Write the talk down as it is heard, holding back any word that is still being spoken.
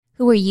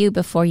Who were you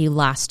before you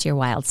lost your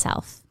wild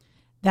self?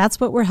 That's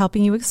what we're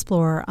helping you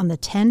explore on the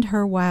Tend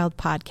Her Wild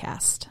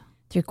podcast.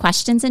 Through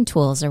questions and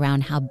tools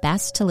around how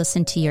best to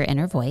listen to your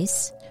inner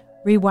voice,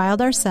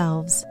 rewild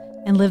ourselves,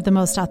 and live the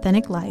most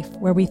authentic life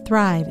where we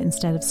thrive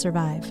instead of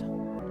survive.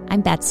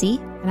 I'm Betsy.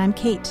 And I'm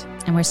Kate.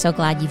 And we're so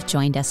glad you've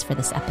joined us for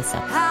this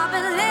episode.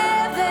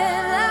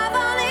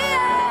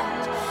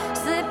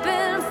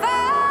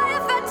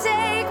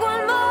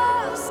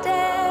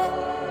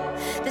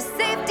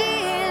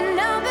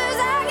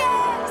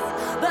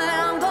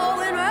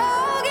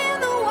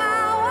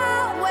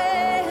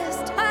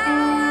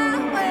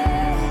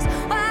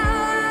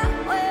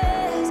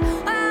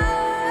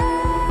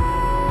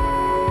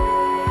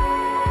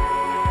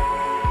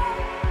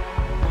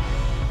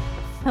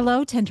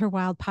 Hello, Tend Her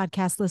Wild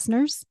podcast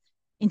listeners.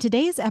 In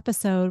today's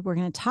episode, we're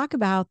going to talk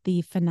about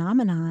the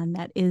phenomenon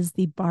that is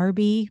the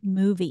Barbie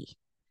movie.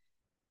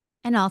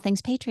 And all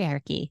things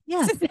patriarchy.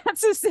 Yes.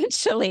 That's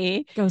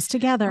essentially goes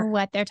together.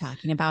 What they're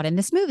talking about in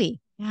this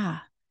movie. Yeah.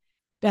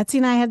 Betsy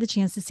and I had the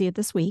chance to see it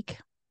this week.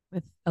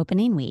 With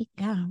opening week.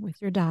 Yeah,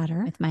 with your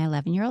daughter. With my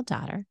 11-year-old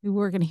daughter. Who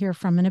we're going to hear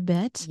from in a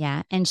bit.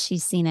 Yeah, and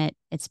she's seen it.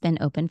 It's been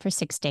open for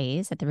 6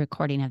 days at the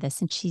recording of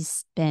this, and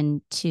she's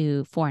been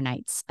to 4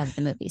 nights of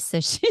the movie. So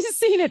she's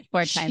seen it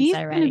 4 times already. She's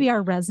going to be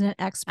our resident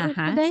expert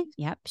today.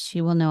 Yep,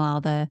 she will know all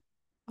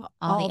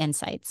the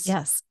insights.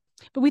 Yes,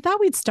 but we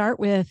thought we'd start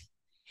with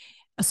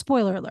a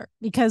spoiler alert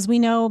because we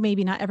know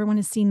maybe not everyone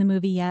has seen the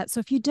movie yet. So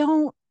if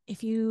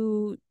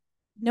you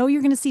know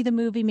you're going to see the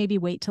movie, maybe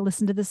wait to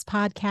listen to this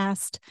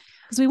podcast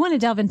because we want to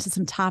delve into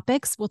some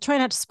topics. We'll try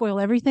not to spoil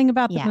everything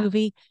about the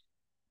movie,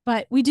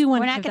 but we do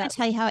want We're not going to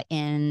tell you how it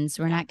ends.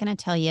 We're not going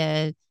to tell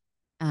you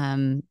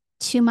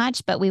too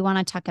much, but we want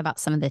to talk about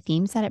some of the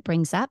themes that it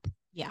brings up.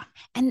 Yeah.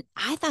 And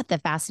I thought the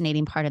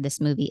fascinating part of this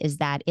movie is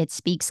that it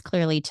speaks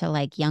clearly to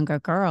like younger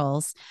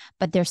girls,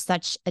 but there's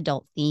such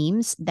adult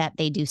themes that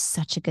they do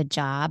such a good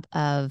job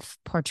of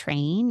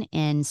portraying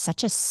in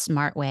such a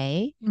smart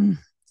way.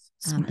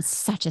 It's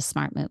such a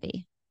smart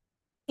movie.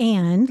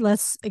 And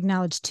let's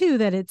acknowledge, too,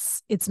 that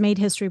it's made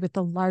history with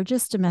the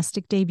largest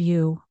domestic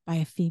debut by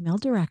a female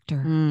director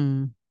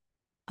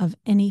of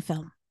any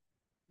film.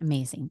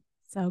 Amazing.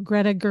 So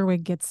Greta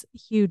Gerwig gets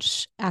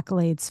huge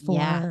accolades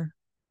for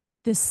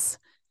this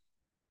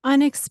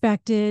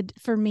unexpected,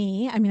 for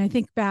me. I mean, I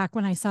think back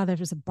when I saw there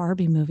was a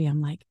Barbie movie,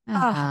 I'm like,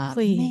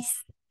 please.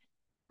 Man.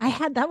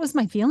 That was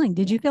my feeling.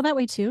 Did you feel that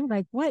way too?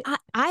 Like what?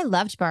 I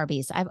loved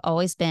Barbies. I've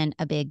always been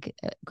a big,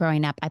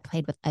 growing up, I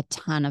played with a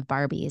ton of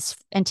Barbies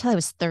until I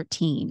was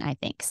 13, I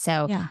think.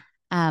 So,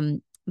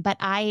 but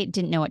I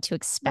didn't know what to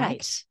expect.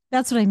 Right.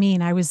 That's what I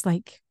mean. I was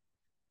like,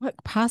 what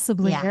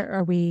possibly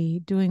are we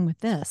doing with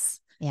this?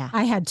 Yeah.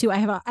 I had to. I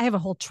have a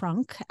whole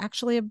trunk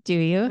actually. Do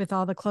you? With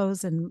all the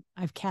clothes and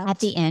I've kept. At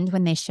the end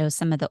when they show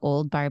some of the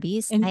old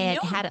Barbies, and I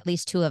had at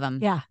least 2 of them.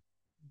 Yeah.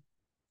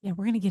 Yeah,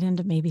 we're going to get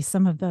into maybe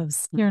some of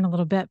those here in a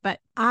little bit,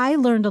 but I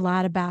learned a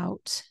lot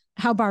about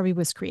how Barbie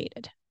was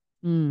created,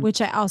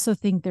 which I also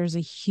think there's a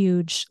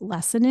huge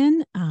lesson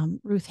in.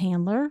 Ruth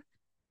Handler,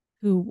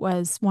 who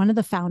was one of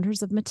the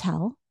founders of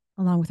Mattel,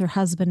 along with her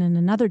husband and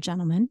another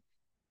gentleman.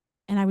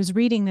 And I was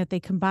reading that they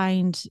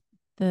combined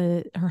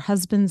her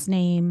husband's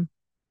name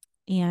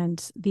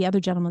and the other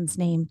gentleman's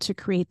name to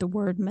create the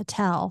word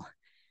Mattel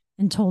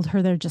and told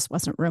her there just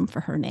wasn't room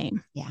for her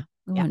name. Yeah.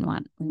 We wouldn't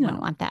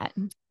want that.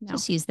 No.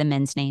 Just use the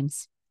men's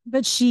names.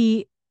 But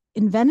she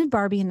invented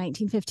Barbie in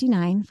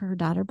 1959 for her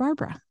daughter,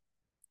 Barbara.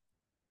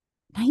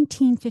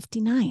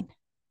 1959.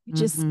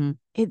 Just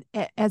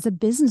as a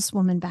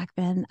businesswoman back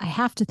then, I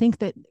have to think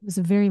that it was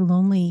a very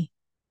lonely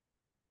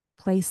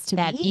place to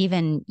be. That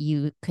even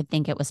you could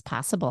think it was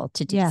possible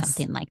to do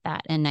something like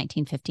that in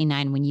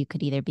 1959 when you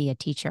could either be a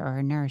teacher or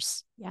a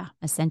nurse. Yeah.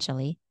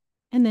 Essentially.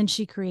 And then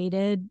she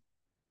created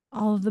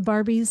all of the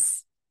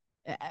Barbies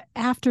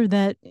after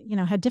that,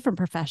 had different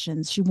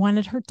professions. She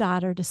wanted her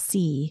daughter to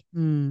see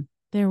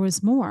there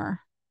was more.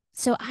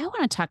 So I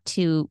want to talk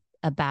too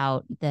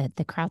about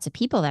the crowds of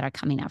people that are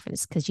coming out for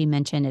this, because you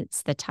mentioned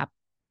it's the top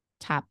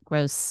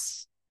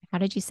gross. How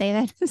did you say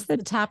that? It's the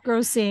top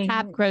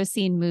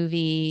grossing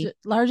movie,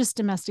 largest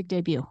domestic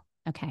debut.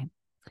 Okay.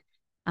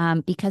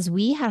 Because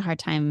we had a hard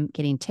time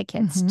getting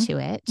tickets to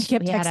it. I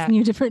kept texting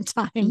you different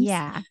times.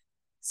 Yeah.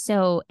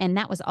 So, and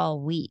that was all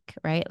week,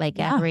 right? Like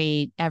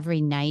every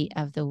night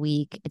of the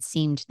week, it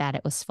seemed that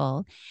it was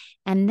full.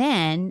 And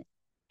then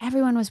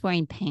everyone was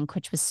wearing pink,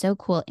 which was so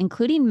cool,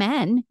 including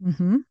men.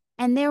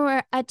 And there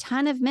were a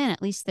ton of men,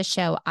 at least the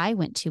show I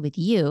went to with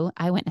you.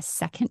 I went a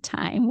second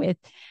time with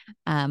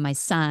my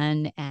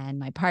son and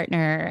my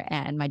partner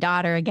and my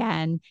daughter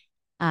again.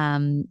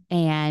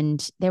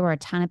 And there were a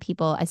ton of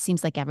people. It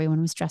seems like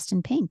everyone was dressed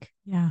in pink.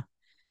 Yeah.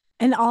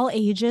 And all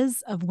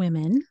ages of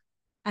women,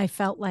 I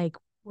felt like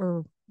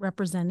were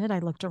represented. I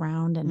looked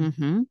around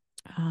and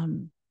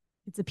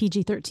it's a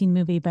PG-13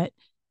 movie, but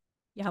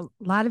a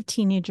lot of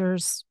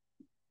teenagers,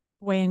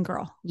 boy and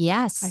girl.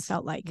 Yes. I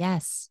felt like.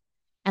 Yes.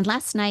 And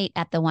last night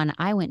at the one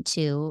I went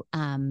to,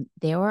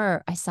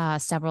 I saw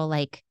several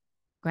like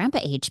grandpa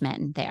age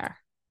men there.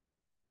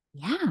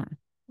 Yeah.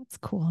 That's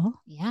cool.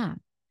 Yeah.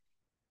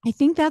 I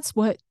think that's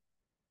what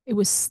it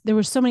was. There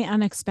were so many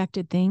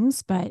unexpected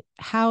things, but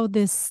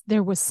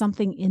there was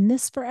something in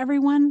this for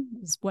everyone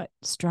is what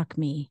struck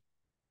me.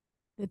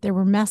 That there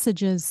were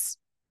messages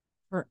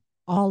for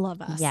all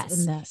of us in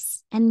Yes.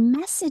 this. And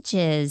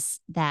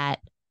messages that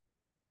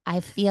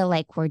I feel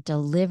like were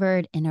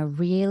delivered in a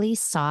really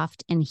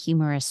soft and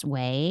humorous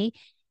way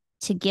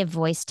to give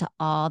voice to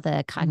all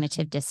the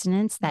cognitive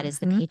dissonance that is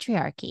the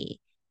patriarchy,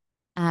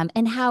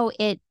 and how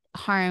it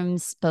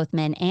harms both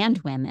men and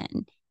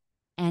women.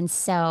 And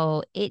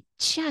so it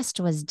just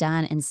was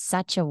done in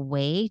such a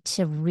way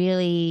to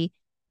really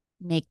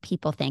make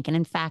people think. And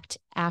in fact,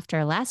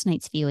 after last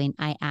night's viewing,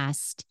 I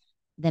asked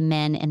the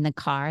men in the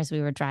car as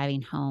we were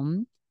driving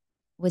home,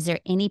 was there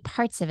any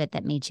parts of it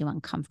that made you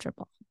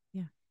uncomfortable?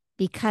 Yeah.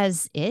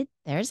 Because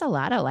there's a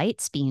lot of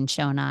lights being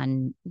shown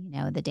on,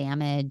 the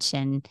damage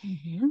and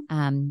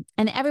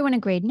everyone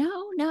agreed,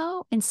 no,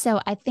 no. And so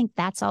I think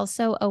that's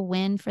also a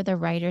win for the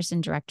writers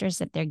and directors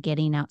that they're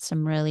getting out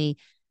some really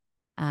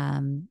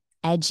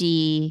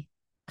edgy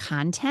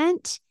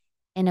content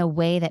in a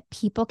way that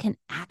people can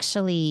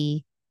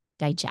actually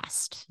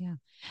digest. Yeah.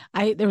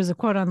 There was a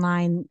quote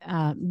online,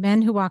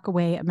 men who walk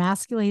away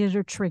emasculated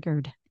or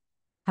triggered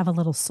have a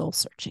little soul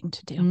searching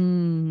to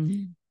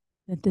do.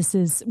 That this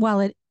is,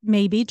 while it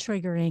may be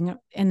triggering,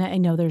 and I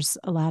know there's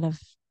a lot of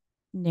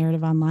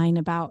narrative online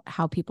about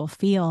how people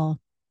feel,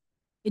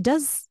 it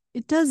does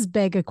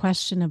beg a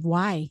question of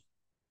why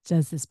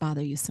does this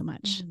bother you so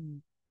much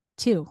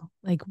too?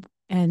 Like,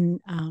 and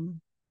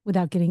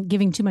without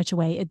giving too much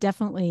away, it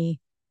definitely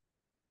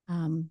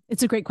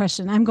it's a great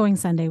question. I'm going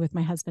Sunday with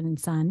my husband and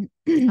son.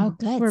 Oh,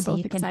 good. We're so both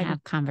you excited. Can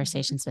have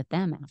conversations with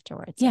them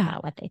afterwards Yeah.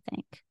 about what they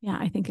think. Yeah,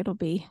 I think it'll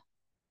be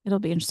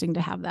interesting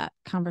to have that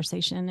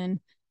conversation.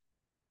 And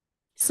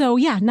so,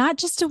 yeah, not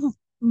just a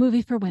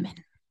movie for women.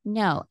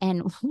 No.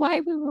 And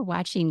while we were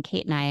watching,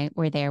 Kate and I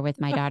were there with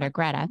my daughter,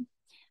 Greta.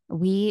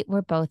 We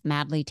were both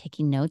madly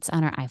taking notes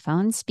on our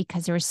iPhones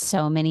because there were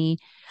so many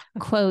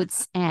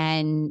quotes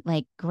and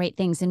like great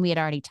things. And we had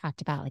already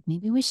talked about like,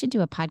 maybe we should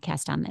do a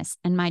podcast on this.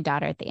 And my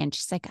daughter at the end,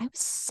 she's like, I was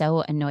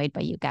so annoyed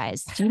by you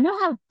guys. Do you know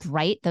how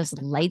bright those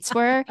lights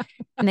were?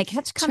 And they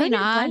kept coming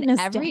on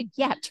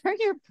turn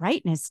your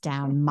brightness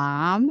down,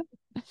 Mom.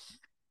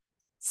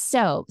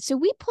 So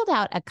we pulled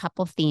out a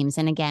couple themes.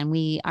 And again,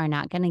 we are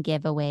not going to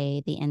give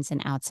away the ins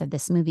and outs of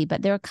this movie,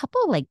 but there are a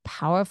couple like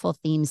powerful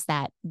themes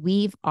that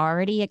we've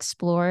already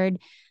explored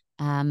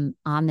on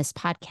this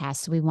podcast.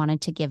 So we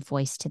wanted to give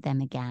voice to them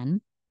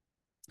again.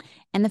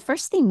 And the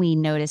first thing we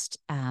noticed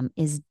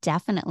is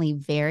definitely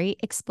very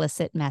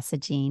explicit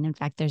messaging. In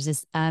fact, there's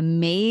this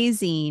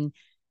amazing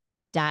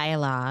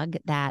dialogue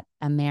that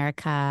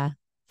America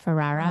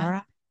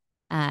Ferrara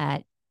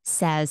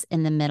says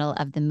in the middle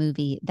of the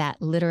movie that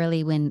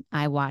literally when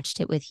I watched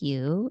it with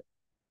you,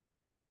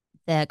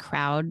 the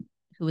crowd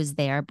who was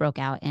there broke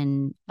out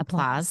in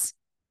applause.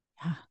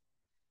 Yeah.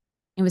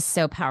 It was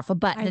so powerful.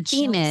 But the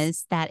theme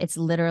is that it's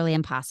literally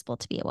impossible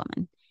to be a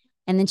woman.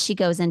 And then she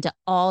goes into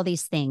all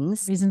these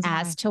things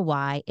as to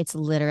why it's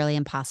literally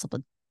impossible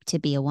to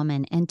be a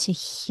woman. And to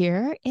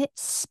hear it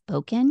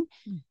spoken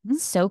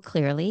so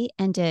clearly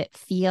and to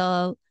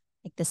feel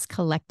like this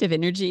collective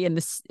energy in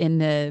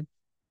the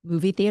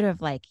movie theater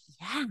of like,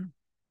 yeah,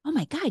 oh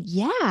my God,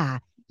 yeah,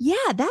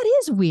 that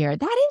is weird.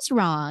 That is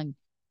wrong.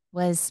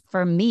 Was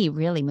for me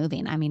really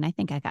moving. I mean, I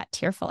think I got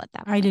tearful at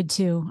that point. I did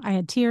too. I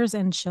had tears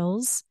and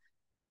chills.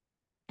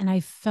 And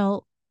I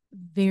felt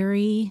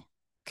very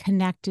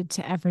connected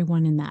to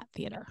everyone in that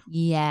theater.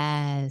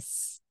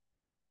 Yes.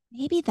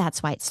 Maybe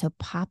that's why it's so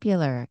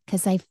popular.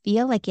 Because I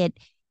feel like it,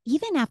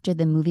 even after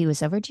the movie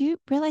was over, do you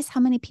realize how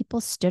many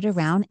people stood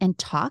around and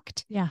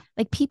talked? Yeah.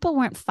 Like people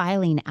weren't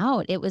filing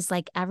out. It was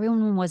like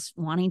everyone was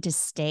wanting to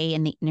stay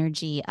in the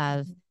energy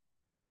of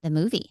the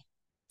movie.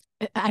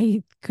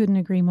 I couldn't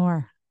agree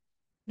more.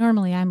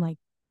 Normally I'm like,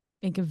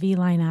 make a V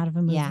line out of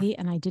a movie,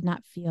 and I did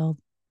not feel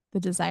the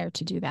desire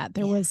to do that.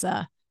 There was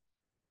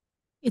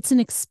it's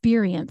an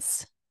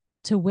experience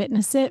to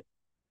witness it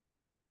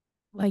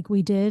like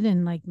we did,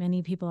 and like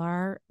many people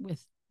are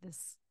with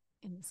this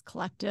in this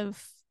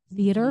collective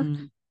theater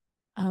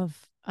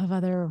of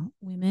other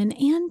women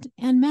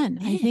and men.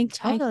 I think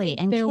totally.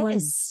 And there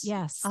kids,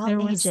 was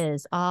all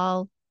ages,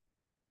 all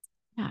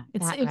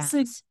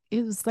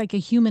it was like a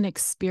human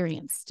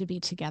experience to be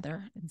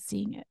together and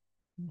seeing it.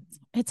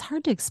 It's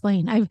hard to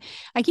explain.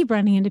 I keep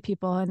running into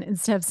people, and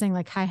instead of saying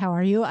like, hi, how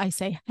are you? I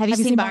say, have you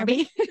seen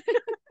Barbie?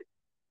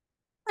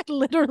 I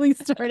literally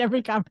start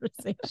every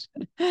conversation.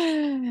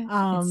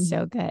 It's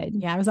so good.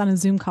 Yeah. I was on a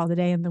Zoom call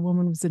today and the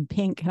woman was in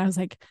pink and I was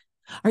like,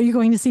 are you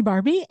going to see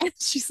Barbie? And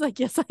she's like,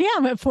 yes, I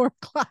am at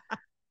 4:00.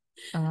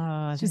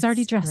 Oh, she's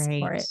already dressed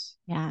for it.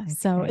 Yeah. That's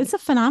so great. It's a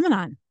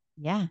phenomenon.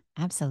 Yeah,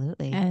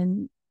 absolutely.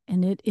 And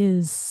it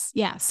is,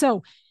 yeah.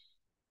 So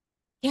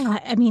yeah,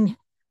 I mean,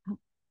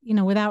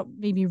 without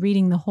maybe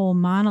reading the whole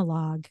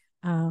monologue,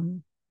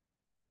 I'll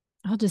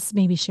just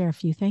maybe share a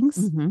few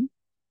things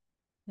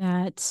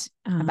that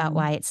about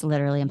why it's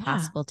literally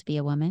impossible to be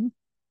a woman.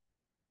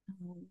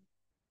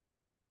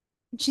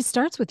 She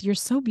starts with, "You're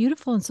so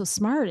beautiful and so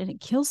smart, and it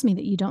kills me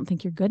that you don't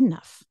think you're good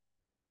enough."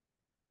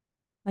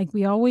 Like,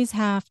 we always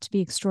have to be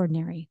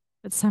extraordinary,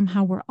 but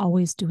somehow we're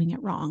always doing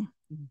it wrong.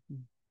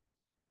 Mm-hmm.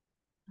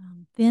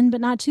 Thin,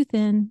 but not too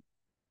thin.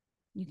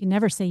 You can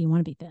never say you want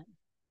to be thin.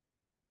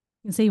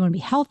 You can say you want to be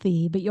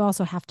healthy, but you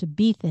also have to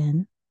be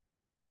thin.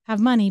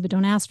 Have money, but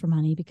don't ask for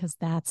money because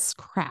that's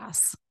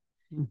crass.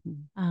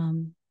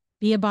 Mm-hmm.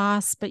 Be a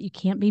boss, but you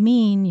can't be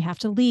mean. You have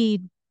to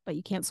lead, but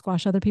you can't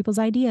squash other people's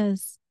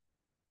ideas.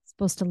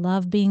 Supposed to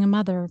love being a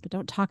mother, but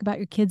don't talk about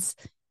your kids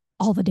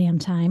all the damn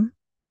time.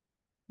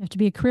 You have to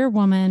be a career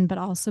woman, but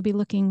also be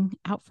looking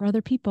out for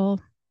other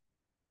people.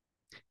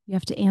 You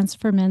have to answer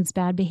for men's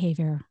bad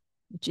behavior,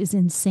 which is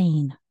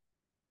insane.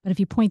 But if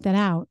you point that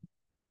out,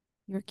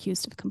 you're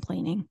accused of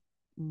complaining.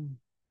 Mm.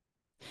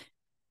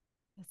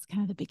 That's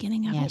kind of the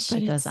beginning of Yeah, it. she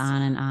But goes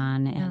on,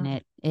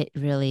 and it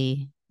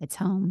really it's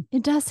home.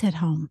 It does hit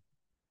home.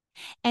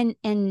 And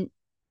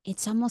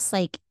it's almost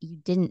like you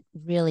didn't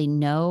really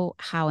know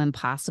how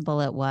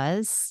impossible it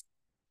was.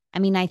 I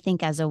mean, I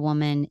think as a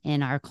woman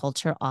in our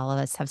culture, all of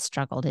us have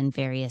struggled in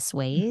various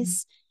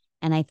ways.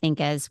 Mm-hmm. And I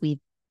think as we've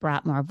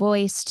brought more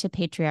voice to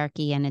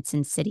patriarchy and its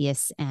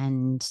insidious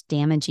and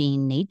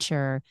damaging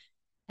nature,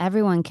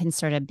 everyone can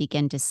sort of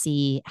begin to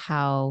see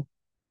how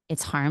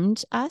it's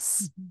harmed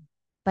us. Mm-hmm.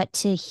 But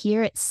to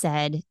hear it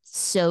said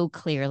so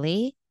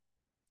clearly.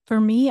 For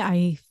me,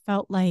 I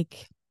felt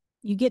like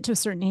you get to a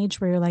certain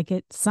age where you're like,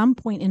 at some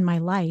point in my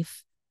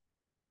life,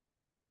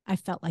 I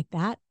felt like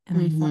that, and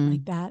I felt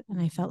like that,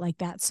 and I felt like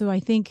that. So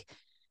I think,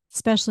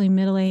 especially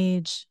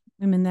middle-aged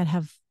women that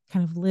have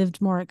kind of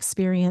lived more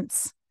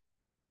experience,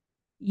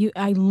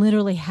 I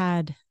literally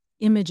had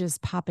images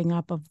popping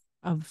up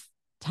of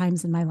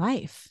times in my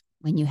life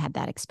when you had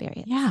that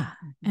experience. Yeah.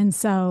 And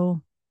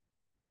so,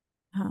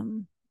 yeah,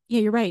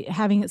 you're right.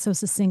 Having it so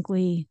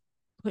succinctly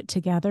put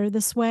together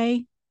this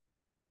way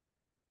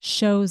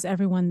shows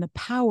everyone the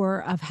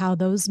power of how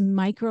those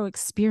micro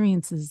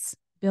experiences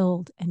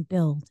build and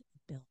build and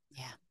build.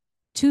 Yeah.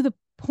 To the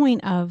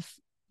point of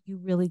you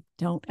really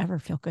don't ever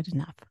feel good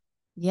enough.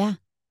 Yeah.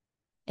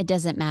 It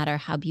doesn't matter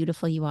how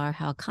beautiful you are,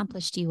 how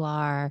accomplished you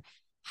are,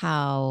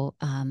 how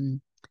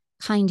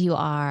kind you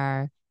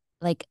are.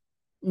 Like,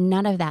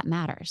 none of that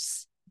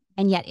matters.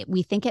 And yet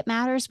we think it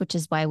matters, which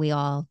is why we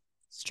all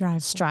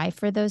strive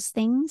for those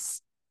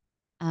things.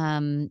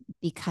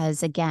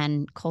 Because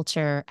again,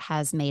 culture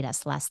has made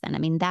us less than. I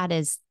mean, that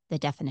is the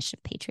definition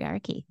of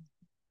patriarchy.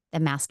 The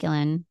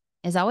masculine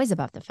is always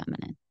above the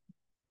feminine.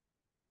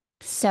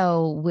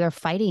 So we're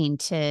fighting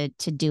to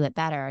do it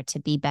better, to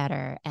be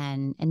better,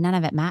 and none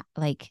of it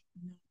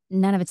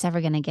none of it's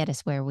ever going to get us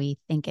where we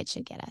think it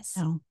should get us.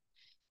 No.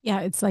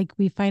 Yeah, it's like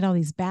we fight all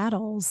these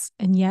battles,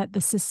 and yet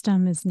the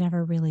system is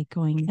never really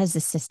going. Because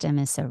the system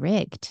is so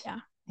rigged.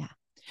 Yeah. Yeah.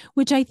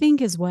 Which I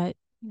think is what,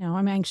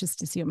 I'm anxious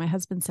to see what my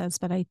husband says,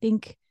 but I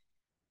think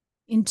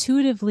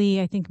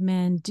intuitively, I think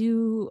men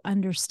do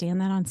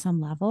understand that on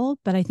some level,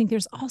 but I think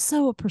there's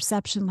also a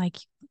perception like,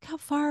 look how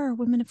far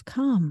women have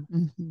come.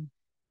 Mm-hmm.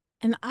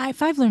 And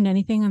if I've learned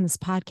anything on this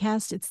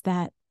podcast, it's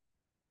that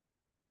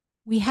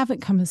we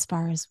haven't come as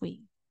far as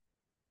we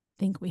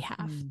think we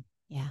have.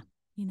 Yeah.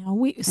 And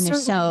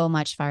there's so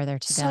much farther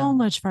to go. So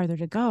much farther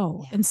to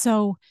go. Yeah. And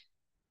so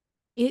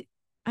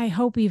I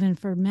hope even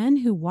for men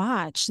who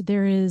watch,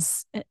 there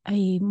is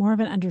a more of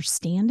an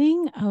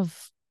understanding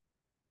of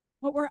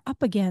what we're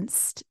up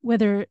against,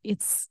 whether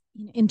it's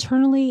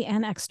internally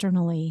and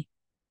externally,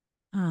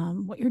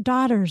 what your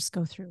daughters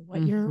go through,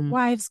 what your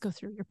wives go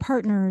through, your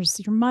partners,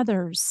 your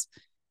mothers.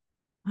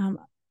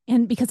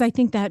 And because I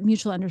think that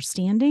mutual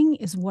understanding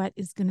is what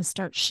is going to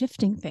start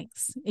shifting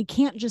things. It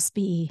can't just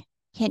be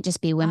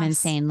women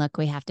saying, look,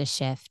 we have to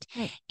shift.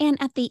 Right. And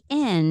at the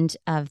end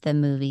of the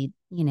movie,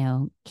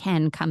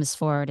 Ken comes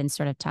forward and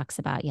sort of talks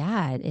about,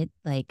 being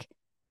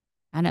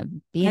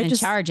in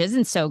charge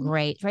isn't so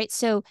great, right?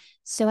 So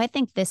I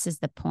think this is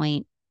the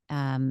point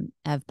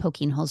of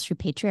poking holes through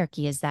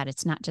patriarchy, is that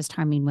it's not just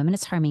harming women,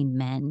 it's harming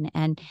men.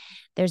 And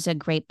there's a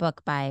great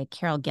book by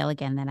Carol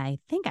Gilligan that I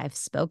think I've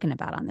spoken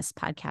about on this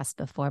podcast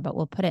before, but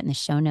we'll put it in the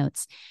show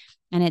notes.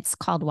 And it's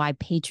called Why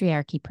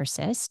Patriarchy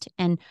Persists.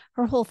 And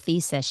her whole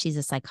thesis, she's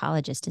a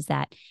psychologist, is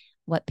that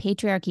what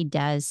patriarchy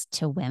does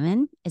to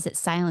women is it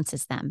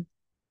silences them.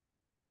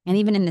 And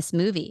even in this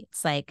movie,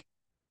 it's like,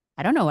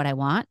 I don't know what I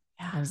want.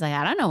 I was like,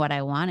 I don't know what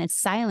I want. It's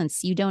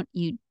silence. You don't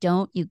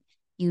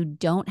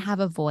have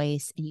a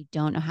voice, and you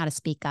don't know how to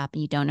speak up,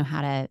 and you don't know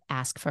how to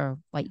ask for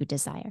what you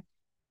desire.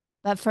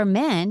 But for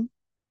men,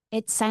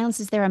 it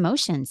silences their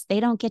emotions. They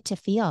don't get to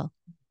feel.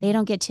 They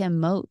don't get to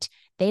emote.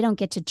 They don't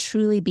get to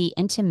truly be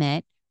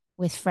intimate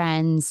with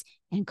friends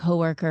and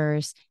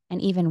coworkers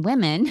and even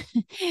women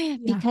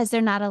because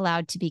they're not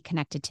allowed to be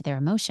connected to their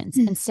emotions.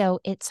 And so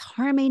it's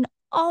harming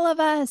all of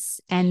us.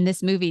 And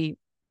this movie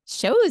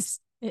shows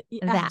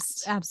that.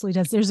 Absolutely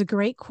does. There's a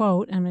great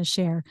quote I'm going to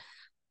share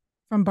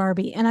from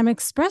Barbie, and I'm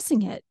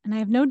expressing it, and I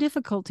have no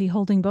difficulty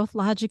holding both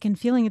logic and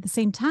feeling at the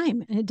same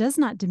time. And it does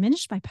not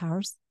diminish my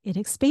powers. It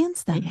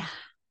expands them. Yeah.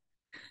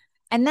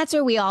 And that's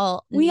where we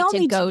all need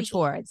to go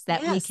towards,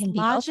 that we can be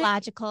both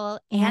logical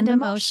and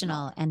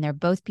emotional, and they're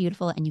both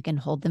beautiful, and you can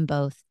hold them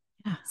both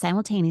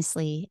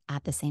simultaneously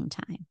at the same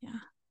time. Yeah.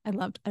 I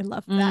loved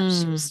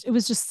that. It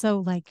was just so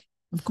like,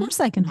 of course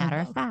I can matter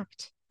of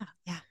fact.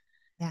 Yeah.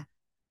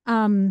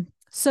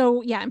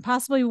 So yeah,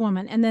 Impossibly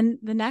Woman. And then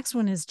the next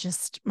one is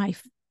just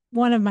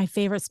one of my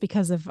favorites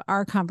because of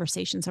our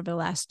conversations over the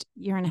last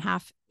year and a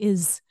half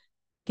is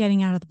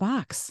Getting Out of the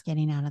Box.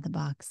 Getting Out of the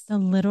Box. The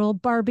little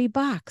Barbie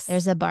box.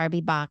 There's a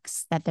Barbie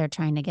box that they're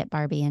trying to get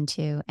Barbie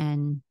into.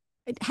 And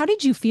how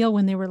did you feel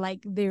when they were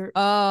like,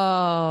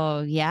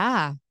 oh,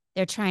 yeah.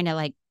 They're trying to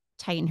like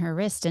tighten her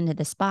wrist into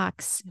this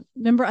box.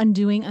 Remember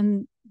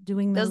undoing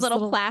those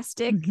little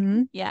plastic.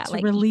 Yeah. To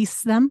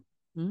release them.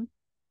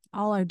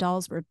 All our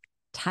dolls were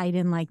tied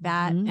in like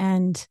that.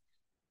 And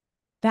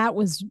that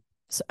was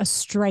a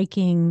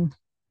striking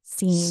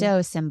scene.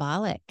 So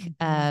symbolic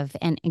of,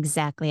 and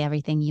exactly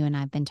everything you and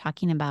I've been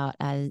talking about,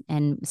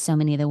 and so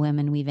many of the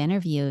women we've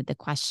interviewed, the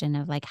question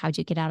of like, how'd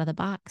you get out of the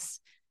box?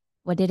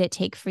 What did it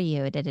take for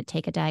you? Did it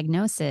take a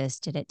diagnosis?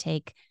 Did it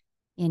take,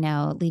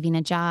 leaving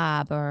a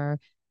job or,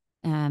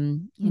 a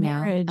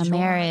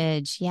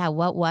marriage? Yeah.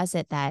 What was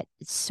it that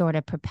sort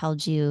of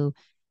propelled you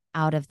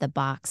out of the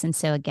box? And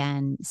so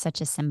again,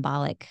 such a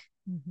symbolic,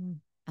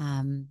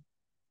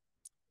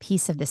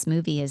 piece of this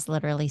movie is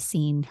literally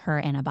seeing her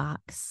in a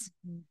box.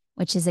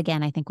 Which is,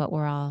 again, I think what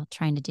we're all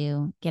trying to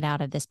do, get out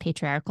of this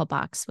patriarchal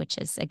box, which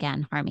is,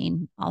 again,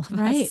 harming all of us.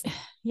 Right.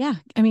 Yeah.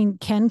 I mean,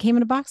 Ken came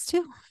in a box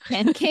too.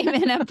 Ken came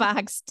in a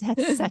box.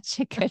 That's such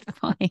a good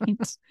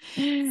point.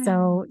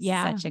 So,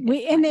 yeah. Such a good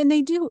point. And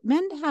they do,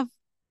 men have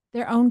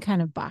their own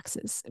kind of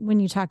boxes when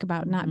you talk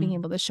about not being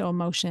able to show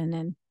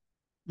emotion.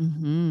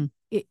 And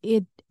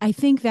I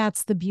think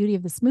that's the beauty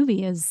of this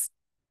movie is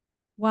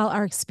while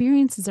our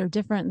experiences are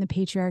different and the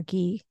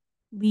patriarchy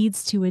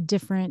leads to a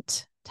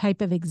different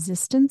type of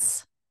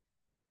existence,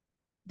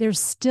 there's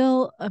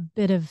still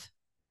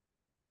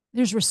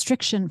there's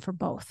restriction for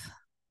both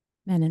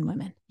men and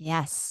women.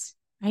 Yes.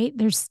 Right.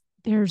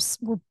 We're,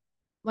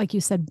 like you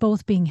said,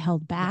 both being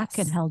held back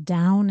and held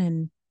down.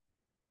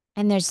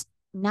 And there's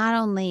not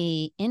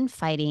only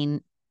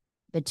infighting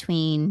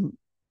within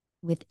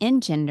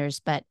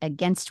genders, but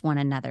against one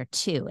another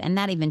too. And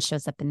that even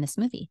shows up in this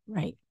movie.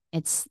 Right.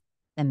 It's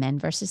the men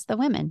versus the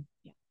women.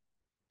 Yeah.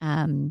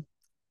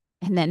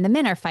 And then the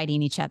men are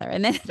fighting each other,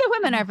 and then the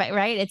women are fighting,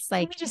 right? It's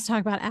like, can we just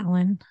talk about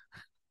Alan?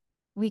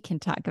 We can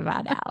talk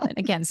about Alan.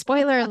 Again,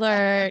 spoiler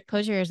alert,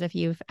 close your ears if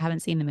you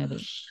haven't seen the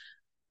movie.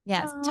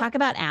 Yes, talk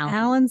about Alan.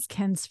 Alan's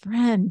Ken's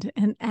friend,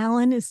 and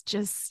Alan is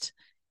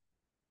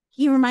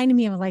he reminded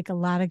me of like a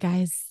lot of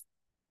guys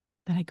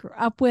that I grew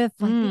up with.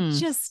 Like,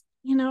 it's just,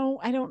 who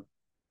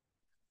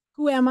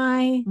am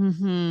I?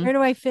 Where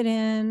do I fit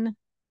in?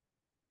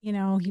 He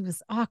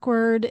was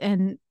awkward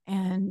and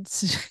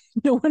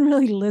no one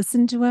really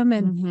listened to him.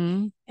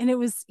 And it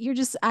was,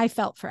 I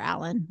felt for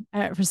Alan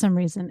for some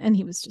reason. And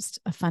he was just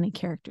a funny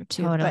character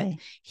too. Totally.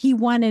 But he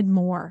wanted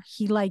more.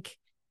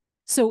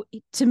 So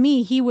to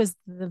me, he was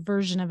the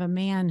version of a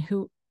man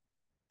who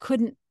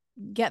couldn't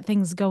get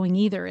things going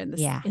either in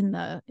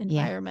the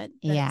environment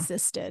that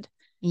existed.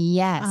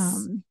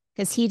 Yes.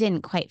 Because he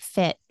didn't quite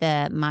fit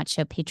the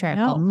macho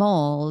patriarchal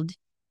mold.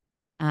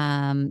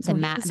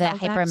 The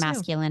hyper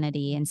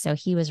masculinity. And so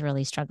he was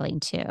really struggling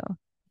too.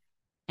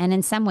 And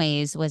in some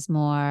ways was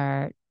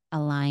more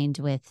aligned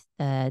with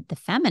the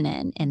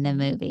feminine in the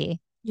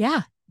movie.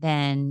 Yeah.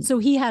 So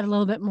he had a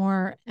little bit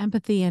more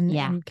empathy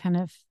and kind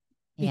of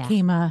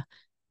became a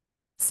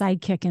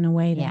sidekick in a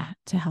way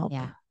to help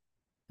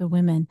the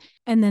women.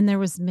 And then there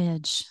was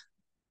Midge.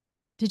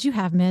 Did you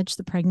have Midge,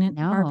 the pregnant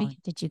Barbie?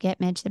 Did you get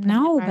Midge, the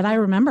pregnant Barbie? But I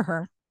remember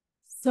her.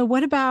 So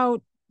what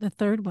about the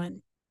third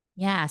one?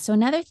 Yeah. So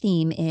another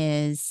theme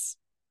is,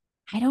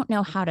 I don't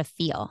know how to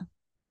feel.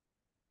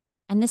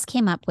 And this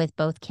came up with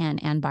both Ken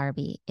and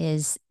Barbie,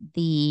 is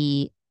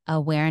the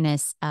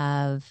awareness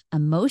of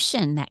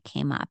emotion that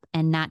came up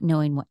and not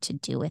knowing what to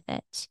do with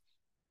it.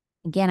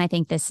 Again, I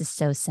think this is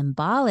so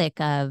symbolic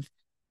of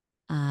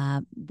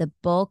the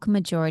bulk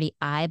majority,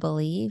 I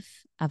believe,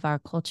 of our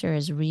culture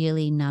is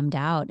really numbed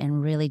out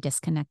and really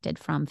disconnected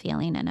from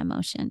feeling and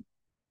emotion.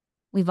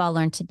 We've all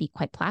learned to be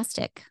quite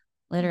plastic.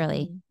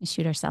 Literally, we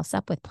shoot ourselves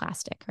up with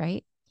plastic,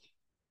 right?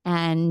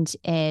 And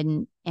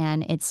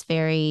it's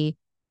very,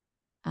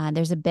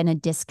 there's been a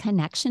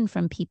disconnection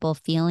from people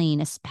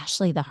feeling,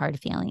 especially the hard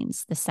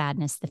feelings, the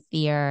sadness, the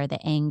fear, the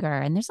anger.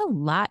 And there's a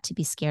lot to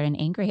be scared and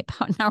angry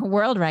about in our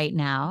world right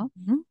now.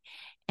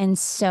 And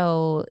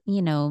so,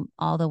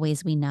 all the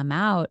ways we numb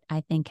out,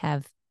 I think,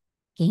 have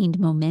gained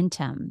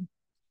momentum.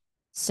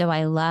 So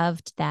I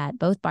loved that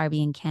both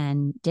Barbie and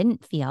Ken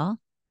didn't feel,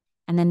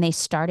 and then they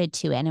started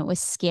to, and it was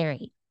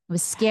scary. It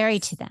was scary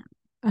to them.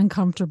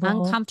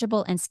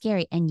 Uncomfortable and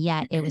scary. And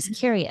yet it was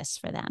curious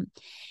for them.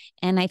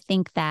 And I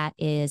think that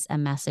is a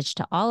message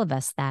to all of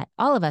us, that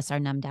all of us are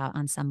numbed out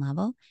on some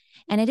level.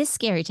 And it is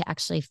scary to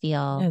actually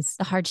feel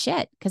the hard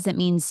shit, because it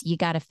means you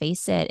got to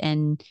face it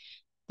and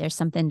there's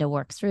something to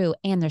work through.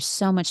 And there's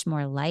so much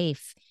more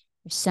life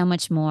There's so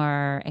much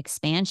more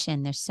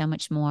expansion. There's so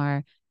much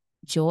more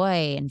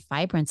joy and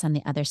vibrance on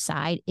the other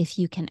side if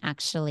you can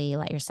actually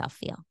let yourself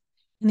feel.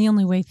 And the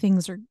only way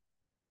things are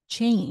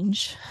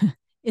change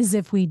is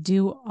if we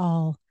do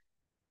all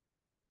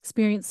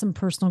experience some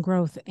personal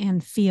growth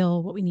and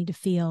feel what we need to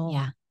feel.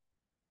 Yeah.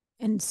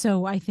 And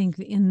so I think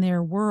in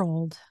their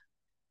world,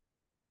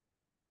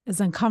 as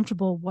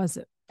uncomfortable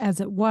as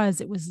it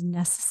was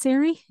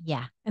necessary.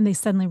 Yeah. And they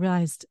suddenly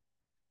realized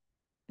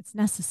it's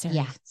necessary.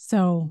 Yeah.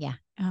 So yeah.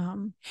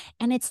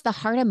 And it's the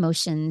hard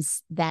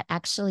emotions that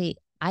actually,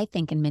 I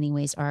think in many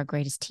ways are our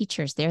greatest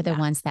teachers. They're the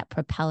ones that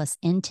propel us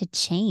into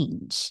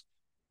change,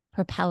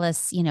 propel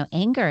us,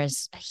 anger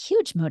is a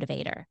huge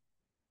motivator.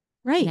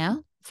 Right.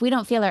 If we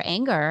don't feel our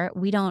anger,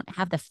 we don't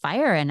have the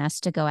fire in us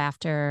to go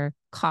after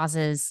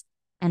causes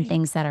and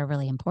things that are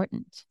really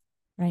important.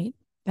 Right.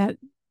 That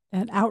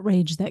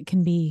outrage that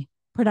can be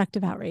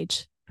productive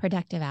outrage.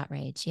 Productive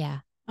outrage. Yeah.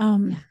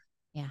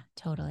 Yeah,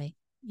 totally.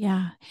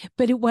 Yeah.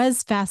 But it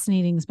was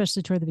fascinating,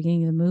 especially toward the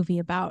beginning of the movie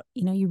about,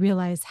 you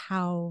realize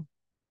how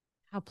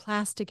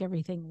plastic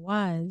everything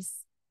was.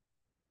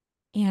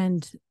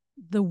 And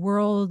the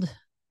world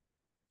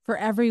for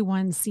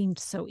everyone seemed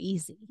so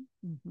easy.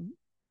 Mm-hmm.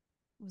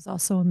 It was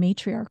also a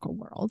matriarchal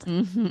world.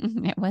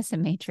 Mm-hmm. It was a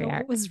matriarch. So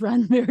it was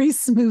run very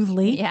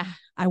smoothly. Yeah.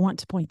 I want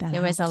to point that out.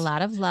 There was a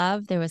lot of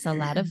love. There was a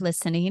lot of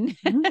listening.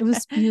 It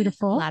was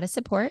beautiful. A lot of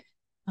support.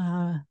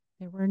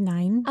 There were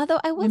 9 Although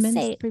I will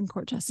say Supreme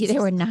Court justices.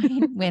 There were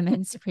 9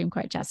 women Supreme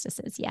Court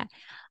justices. Yeah.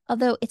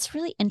 Although it's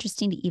really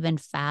interesting to even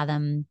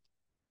fathom.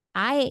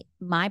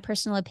 My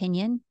personal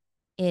opinion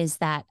is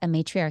that a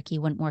matriarchy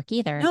wouldn't work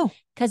either. No.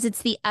 Because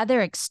it's the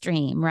other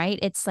extreme, right?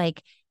 It's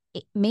like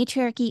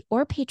matriarchy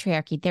or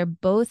patriarchy. They're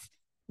both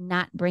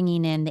not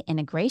bringing in the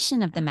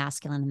integration of the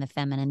masculine and the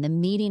feminine, the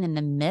meeting in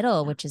the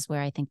middle, which is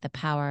where I think the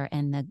power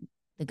and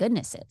the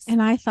goodness is.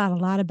 And I thought a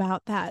lot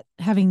about that,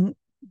 we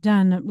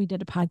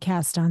did a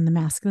podcast on the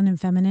masculine and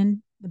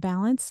feminine, the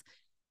balance.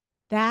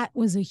 That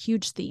was a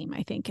huge theme,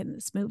 I think, in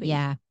this movie.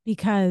 Yeah.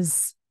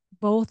 Because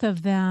both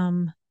of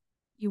them,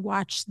 you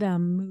watch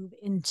them move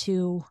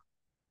into.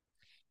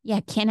 Yeah,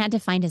 Ken had to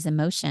find his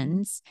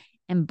emotions,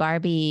 and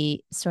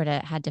Barbie sort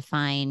of had to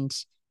find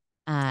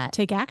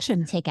take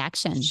action.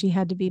 She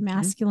had to be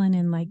masculine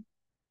and like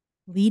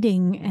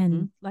leading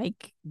and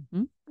like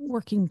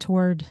working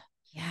toward.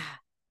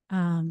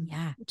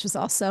 Yeah. Which was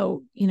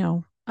also,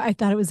 I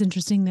thought it was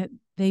interesting that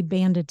they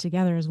banded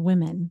together as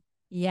women.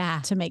 Yeah.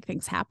 To make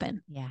things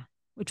happen. Yeah.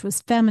 Which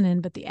was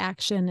feminine, but the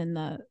action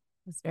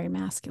was very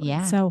masculine.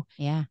 Yeah. So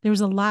there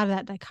was a lot of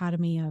that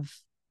dichotomy of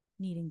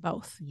needing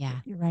both. Yeah.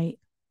 You're right.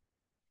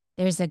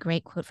 There's a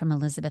great quote from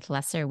Elizabeth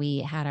Lesser.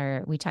 We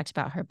talked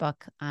about her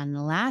book on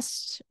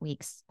last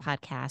week's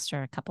podcast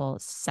or a couple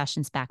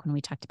sessions back when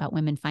we talked about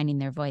women finding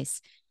their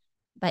voice.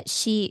 But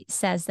she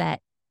says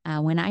that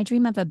when I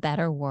dream of a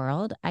better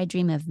world, I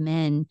dream of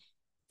men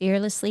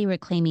fearlessly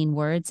reclaiming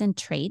words and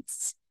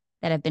traits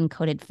that have been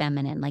coded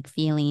feminine, like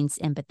feelings,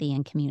 empathy,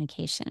 and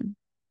communication,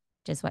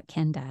 which is what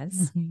Ken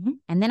does. Mm-hmm.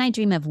 And then I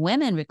dream of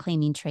women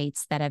reclaiming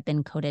traits that have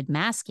been coded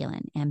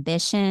masculine,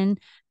 ambition,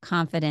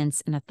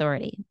 confidence, and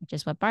authority, which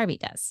is what Barbie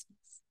does.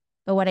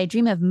 But what I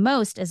dream of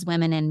most is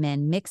women and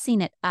men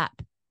mixing it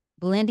up,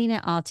 blending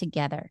it all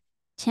together,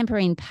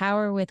 tempering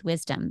power with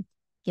wisdom,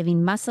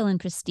 giving muscle and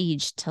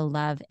prestige to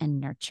love and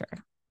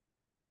nurture.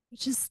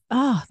 Which is,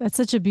 that's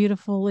such a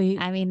beautifully.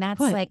 I mean, that's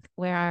put. Like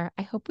where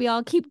I hope we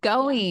all keep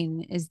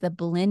going is the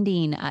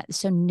blending.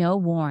 So no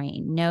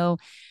warring, no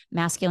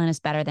masculine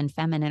is better than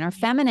feminine or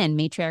feminine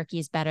matriarchy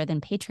is better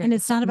than patriarchy. And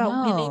it's not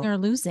about winning or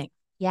losing.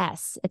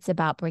 Yes. It's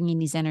about bringing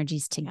these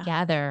energies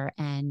together.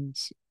 And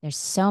there's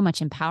so much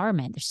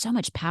empowerment. There's so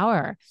much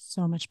power.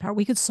 So much power.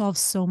 We could solve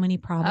so many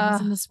problems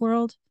in this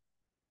world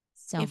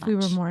if we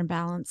were more in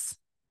balance.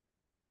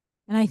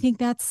 And I think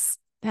that's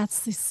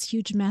this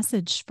huge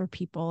message for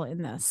people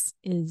in this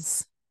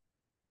is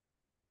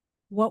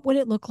what would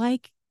it look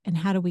like and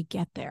how do we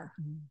get there?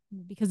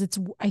 Because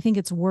I think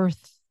it's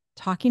worth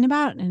talking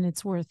about and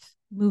it's worth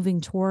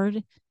moving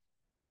toward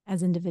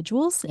as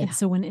individuals. Yeah. And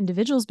so when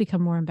individuals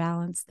become more in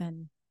balance,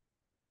 then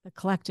the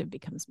collective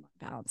becomes more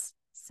in balance.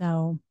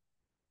 So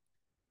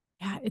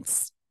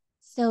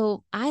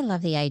so I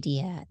love the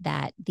idea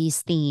that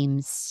these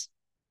themes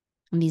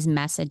and these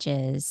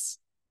messages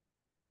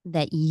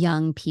that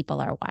young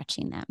people are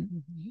watching them.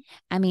 Mm-hmm.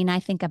 I mean, I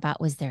think about,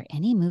 was there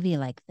any movie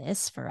like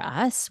this for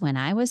us when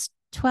I was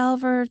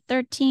 12 or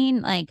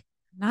 13? Like,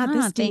 not I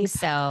this don't deep. think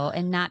so.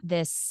 And not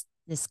this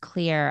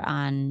clear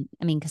on,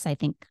 because I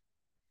think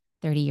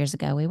 30 years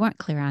ago, we weren't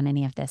clear on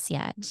any of this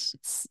yet.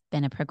 It's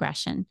been a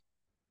progression.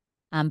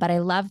 But I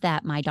love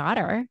that my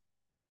daughter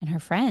and her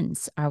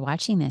friends are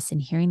watching this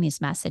and hearing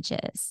these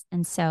messages.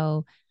 And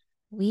so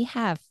we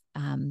have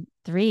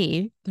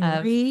three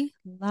of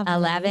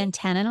 11,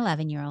 10, and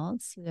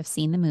 11-year-olds who have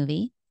seen the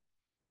movie.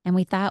 And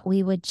we thought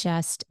we would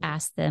just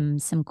ask them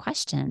some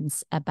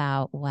questions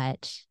about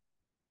what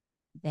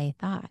they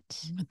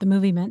thought. What the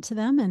movie meant to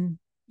them and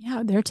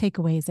their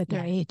takeaways at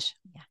their age.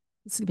 Yeah.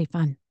 This would be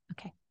fun.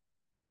 Okay.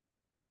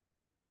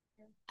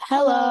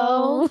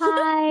 Hello.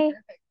 Hi. All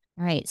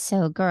right.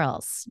 So,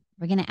 girls,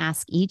 we're going to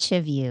ask each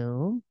of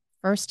you,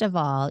 first of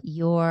all,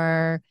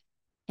 your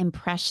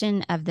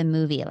impression of the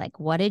movie. Like,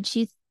 what did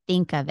you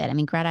think of it? I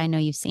mean, Greta, I know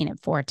you've seen it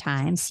 4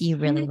 times. So you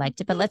really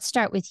liked it, but let's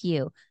start with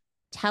you.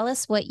 Tell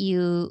us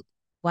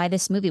why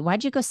this movie,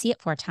 why'd you go see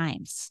it 4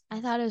 times?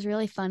 I thought it was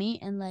really funny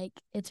and like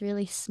it's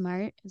really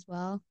smart as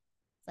well.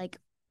 Like,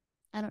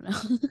 I don't know.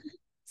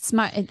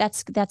 Smart.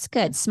 That's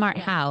good. Smart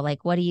Yeah. how?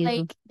 Like, what do you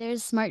Like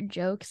there's smart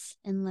jokes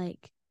and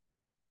like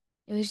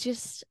it was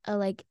just a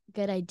like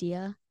good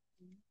idea.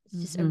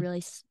 It's just a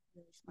really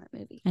smart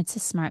movie. It's a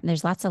smart,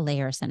 there's lots of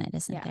layers in it,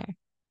 isn't there?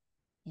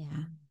 Yeah.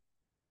 Mm-hmm.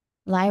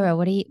 Lyra,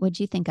 what'd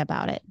you think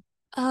about it?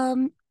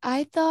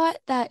 I thought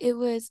that it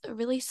was a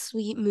really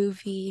sweet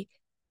movie.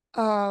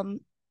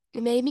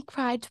 It made me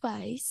cry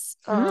twice.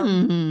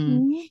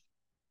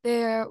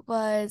 There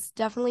was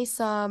definitely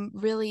some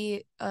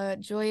really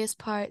joyous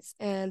parts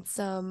and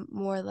some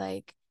more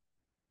like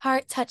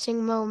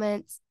heart-touching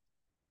moments.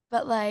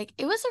 But like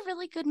it was a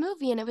really good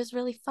movie and it was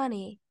really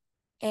funny.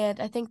 And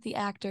I think the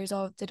actors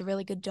all did a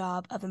really good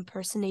job of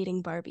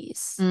impersonating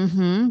Barbies.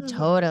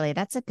 Totally.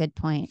 That's a good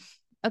point.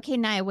 Okay,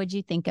 Naya, what'd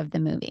you think of the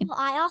movie? Well,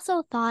 I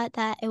also thought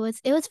that it was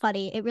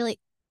funny. It really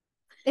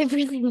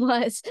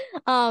was.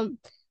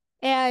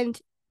 And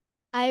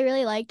I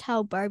really liked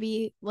how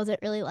Barbie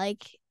wasn't really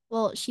like,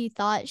 well, she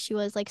thought she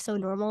was like so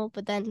normal,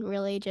 but then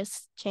really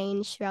just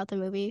changed throughout the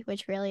movie,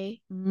 which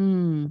really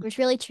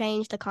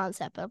changed the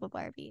concept of a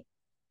Barbie.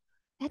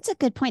 That's a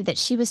good point, that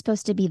she was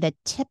supposed to be the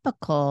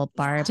typical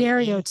Barbie.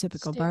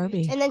 Stereotypical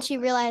Barbie. And then she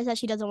realized that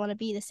she doesn't want to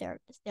be the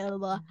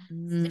stereotypical.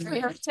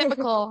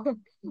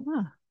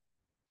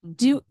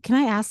 Can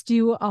I ask, do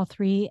you all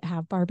three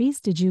have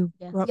Barbies? Did you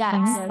grow up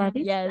playing with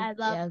Barbies? Yes. I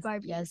love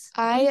Barbie. Yes.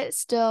 I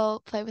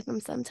still play with them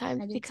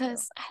sometimes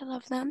because I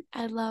love them.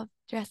 I love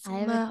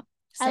dressing them up.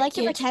 I like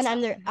to pretend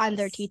I'm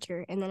their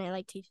teacher, and then I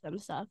like teach them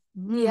stuff.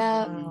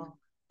 Yeah.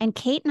 And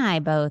Kate and I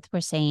both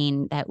were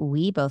saying that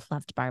we both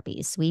loved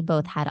Barbies. We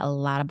both had a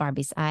lot of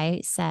Barbies.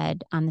 I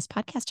said on this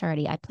podcast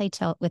already, I played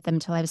with them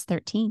till I was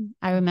 13.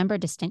 I remember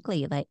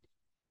distinctly, like,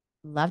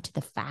 loved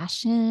the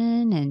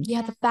fashion and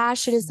yeah, the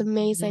fashion is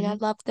amazing. I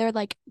love their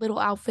like little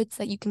outfits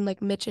that you can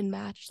like mix and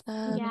match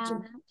them. Yeah.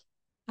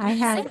 I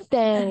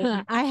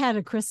had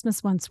a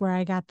Christmas once where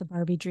I got the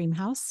Barbie dream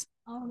house.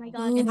 Oh my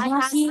God. And I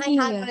had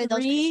one of those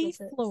 3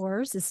 Christmases.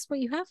 floors. Is this what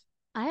you have?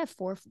 I have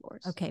 4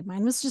 floors. Okay,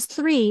 mine was just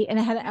 3 and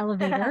it had an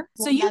elevator.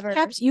 So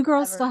you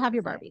girls still have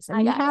your Barbies. I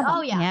mean, you have them.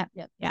 Oh yeah.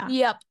 Yep.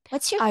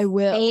 What's your I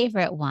will.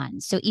 favorite one?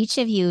 So each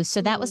of you,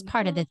 so that was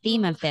part of the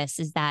theme of this,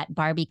 is that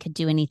Barbie could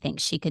do anything.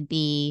 She could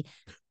be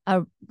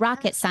a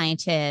rocket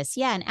scientist,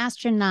 an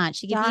astronaut.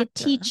 She could be a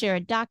teacher,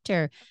 a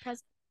doctor.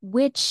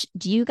 Which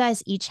do you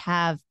guys each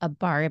have a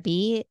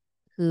Barbie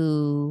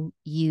who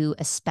you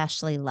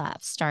especially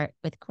love? Start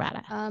with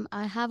Greta.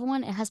 I have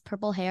one. It has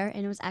purple hair,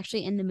 and it was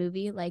actually in the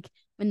movie, like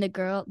when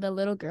the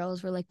little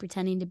girls were like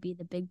pretending to be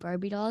the big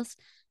Barbie dolls.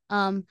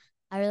 I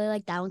really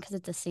like that one because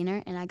it's a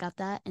singer, and I got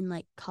that in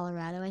like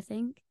Colorado, I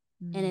think.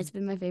 And it's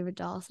been my favorite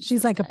doll.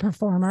 She's like a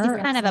performer.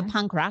 She's kind of a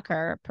punk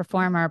rocker,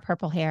 performer,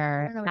 purple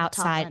hair,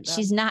 outside.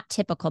 She's not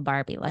typical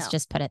Barbie. Let's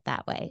just put it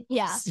that way.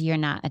 Yeah. So you're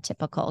not a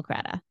typical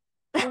Greta.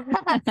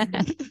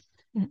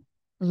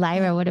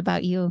 Lyra, what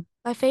about you?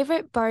 My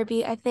favorite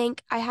Barbie, I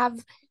think I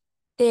have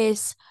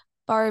this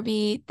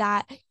Barbie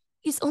that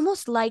is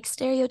almost like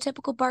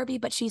stereotypical Barbie,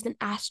 but she's an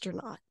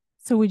astronaut.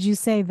 So would you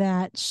say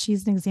that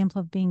she's an example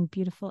of being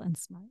beautiful and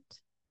smart?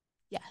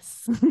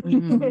 Yes.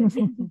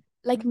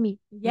 Like me.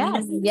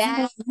 Yes.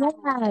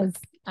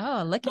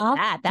 Oh, look at All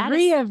that.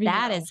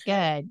 That is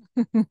good.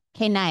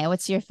 Okay, Naya,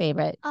 what's your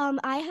favorite?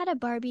 I had a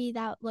Barbie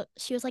that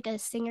she was like a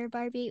singer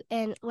Barbie,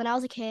 and when I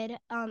was a kid,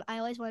 I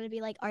always wanted to be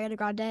like Ariana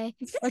Grande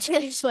or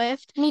Taylor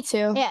Swift. Me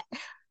too. Yeah.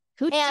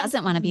 Who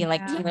doesn't want to be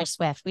like Taylor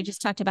Swift? We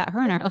just talked about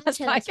her in our last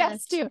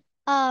podcast too.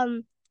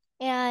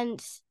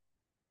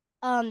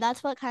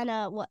 That's what kind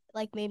of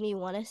made me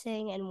want to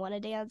sing and want to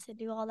dance and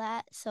do all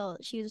that. So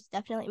she was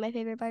definitely my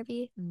favorite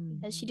Barbie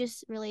because she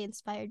just really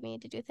inspired me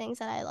to do things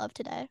that I love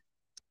today.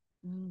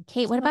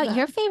 Kate, what about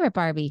your favorite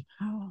Barbie?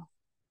 Oh,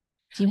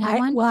 do you have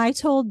one? Well, I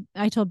told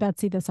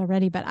Betsy this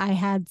already, but I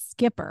had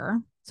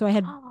Skipper. So I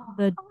had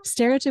the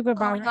stereotypical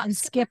Barbie and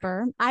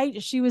Skipper.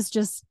 She was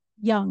just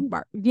young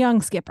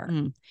Skipper,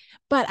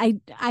 but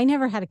I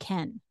never had a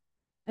Ken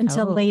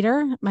until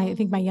later. I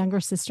think my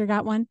younger sister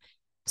got one.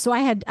 So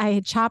I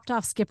had chopped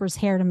off Skipper's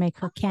hair to make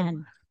her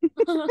Ken.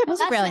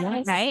 That's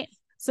brilliant, right?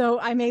 So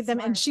I made them,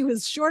 and she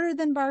was shorter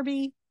than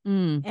Barbie.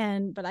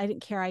 But I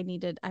didn't care. I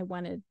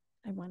wanted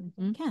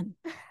Ken.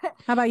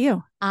 How about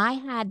you? I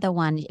had the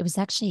one. It was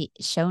actually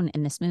shown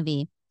in this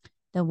movie.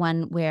 The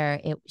one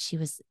where she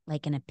was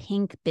like in a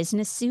pink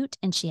business suit,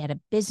 and she had a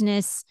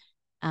business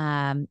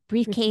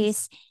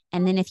briefcase.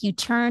 And then if you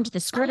turned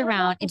the skirt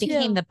around, it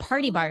became the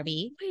party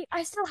Barbie. Wait,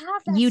 I still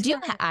have that. You do.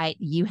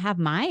 You have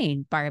my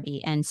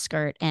Barbie and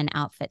skirt and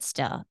outfit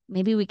still.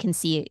 Maybe we can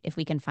see if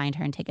we can find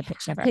her and take a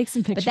picture of her. Take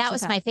some pictures. But that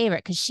was my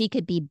favorite because she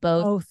could be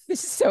both.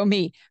 This is so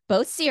me.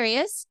 Both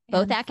serious,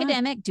 both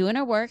academic, doing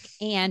her work,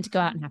 and go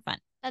out and have fun.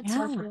 That's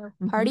so true.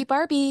 Party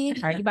Barbie.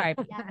 Party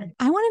Barbie. Yeah.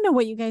 I want to know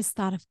what you guys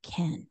thought of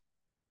Ken.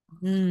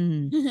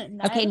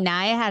 Okay,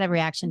 Naya had a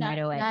reaction right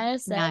away. Naya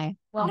said, Naya.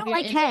 well, I don't you're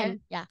like in there. Ken.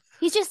 Yeah.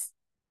 He's just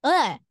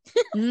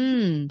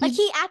Mm. like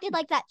he acted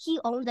like that. He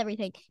owns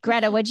everything.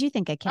 Greta, what'd you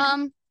think of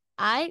Ken?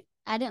 I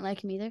didn't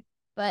like him either.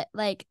 But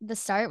like the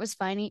start was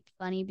funny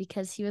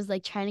because he was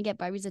like trying to get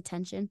Barbie's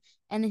attention,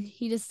 and then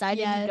he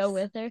decided to go Yes.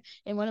 with her.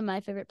 And one of my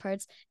favorite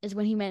parts is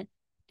when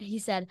he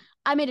said,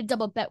 "I made a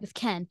double bet with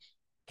Ken,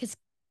 because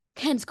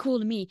Ken's cool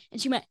to me,"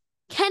 and she went,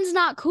 "Ken's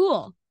not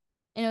cool,"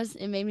 and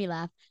it made me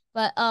laugh.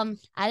 But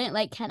I didn't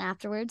like Ken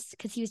afterwards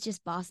because he was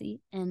just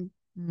bossy and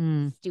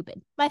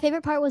stupid. My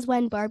favorite part was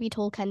when Barbie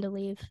told Ken to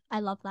leave. I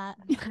love that.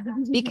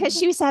 Because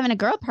she was having a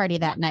girl party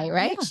that night,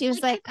 right? Yeah. She was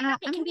like,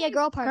 it can be a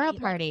girl party. girl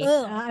Like, party.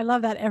 ugh. I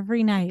love that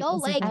every night. Go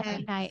is a away, girl Ken.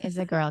 Every night is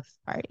a girl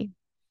party.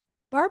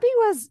 Barbie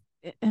was,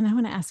 and I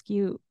want to ask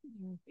you,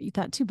 you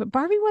thought too, but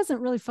Barbie wasn't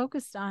really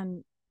focused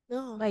on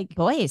No. like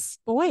Boys.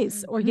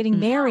 boys or getting Mhm.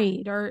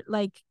 married or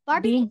like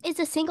Barbie is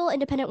a single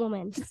independent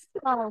woman.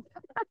 Oh.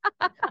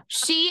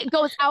 She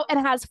goes out and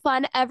has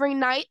fun every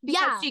night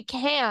because Yeah. she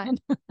can.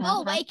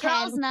 Go away,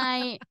 Girls' Ken.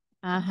 night.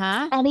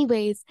 Uh-huh.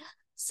 Anyways,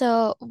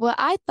 so what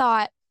I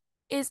thought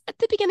is at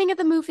the beginning of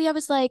the movie, I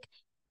was like,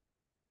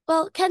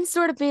 well, Ken's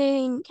sort of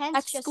being Ken's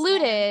just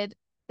excluded.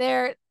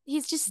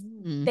 He's just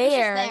Mm.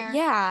 there. there.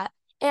 Yeah.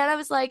 And I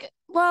was like,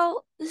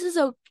 well, this is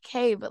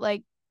okay, but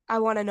like, I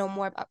want to know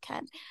more about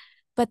Ken.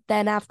 But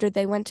then after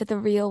they went to the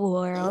real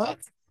world,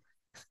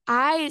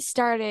 I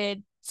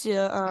started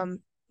to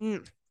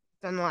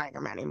didn't like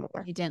him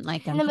anymore. He didn't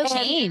like In him. the He movie,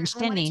 changed, I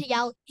didn't wanted he? to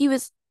yell. He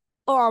was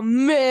all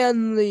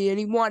manly and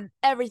he wanted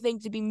everything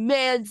to be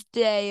man's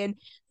day and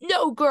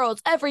no girls.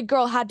 Every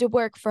girl had to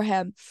work for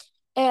him.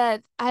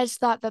 And I just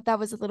thought that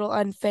was a little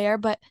unfair.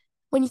 But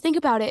when you think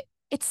about it,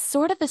 it's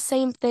sort of the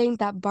same thing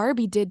that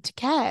Barbie did to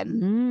Ken.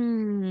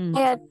 Mm.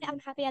 And I'm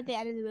happy at the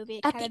end of the movie.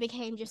 It At kind of the-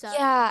 became just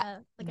yeah.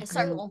 like a Mhm.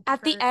 circle.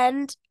 at the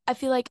end, I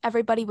feel like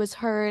everybody was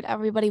heard,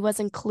 everybody was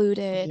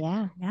included.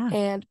 Yeah. yeah.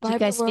 And Do you Barbie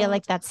guys feel World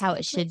like that's how it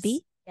was should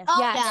be? Yes. Oh,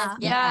 Yes. yeah.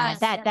 Yeah. Yes.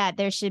 That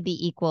there should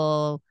be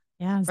equal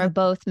Yeah. for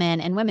both men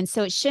and women.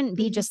 So it shouldn't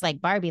be Mhm. just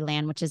like Barbie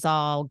Land, which is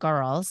all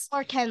girls.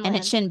 Or Ken. And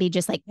it shouldn't be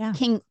just like Yeah.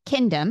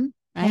 Kingdom,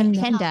 right?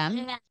 Kingdom.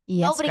 Kingdom.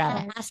 Yes, Nobody Greta.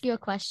 can. Can I ask you a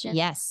question?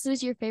 Yes.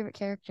 Who's your favorite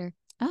character?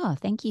 Oh,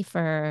 thank you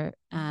for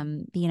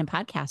being a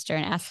podcaster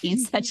and asking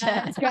such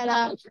Yes, a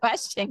Greta.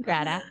 question,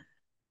 Greta.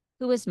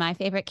 Who was my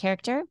favorite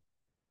character?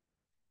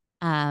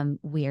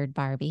 Weird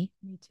Barbie,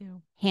 Me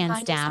too. hands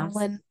Mine is down.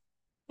 Ellen.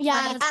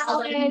 Yeah,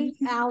 Alan.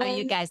 Oh,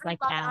 you guys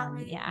like Love Alan?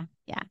 Alan. Yeah,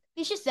 yeah.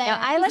 He's just there. No,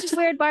 I He's liked just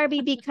Weird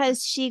Barbie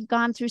because she'd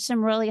gone through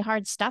some really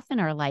hard stuff in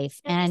her life,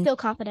 and still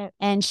confident.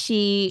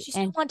 She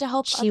still wanted to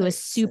help she was others,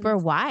 super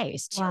and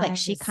wise too. Like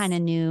she Wise. kind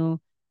of knew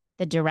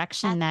the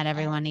direction At that the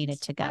everyone end,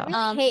 needed to go.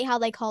 I really hate how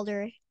they called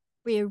her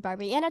Weird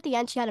Barbie. And at the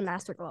end, she had a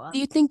master glow up. do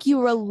you think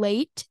you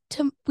relate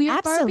to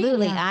Weird Barbie?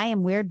 Absolutely, Yeah. I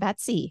am Weird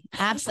Betsy.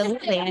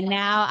 Absolutely, and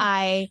now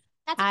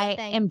That's a I good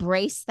thing.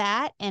 embrace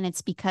that, and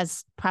it's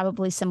because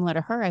probably similar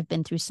to her, I've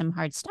been through some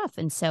hard stuff,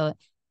 and so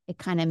it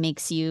kind of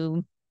makes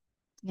you,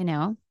 I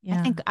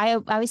Yeah. think I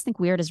always think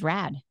weird is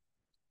rad.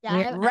 Yeah,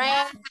 Weird,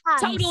 rad.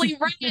 Totally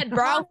red,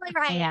 bro. Totally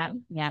right. Yeah,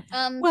 yeah.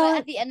 Well- but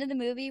at the end of the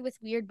movie with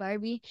Weird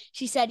Barbie,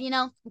 she said,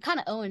 I'm kind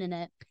of owning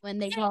it when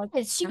they go.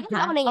 She was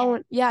Uh-huh. owning it.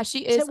 Oh, yeah,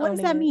 she is. So what does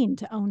owning that it. mean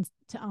to own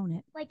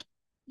it? Like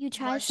you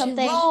try Worship.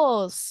 something,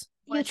 Rules.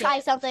 you try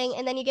something,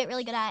 and then you get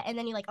really good at it, and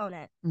then you like own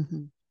it.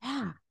 Mm-hmm.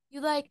 Yeah,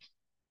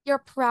 you're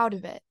proud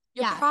of it.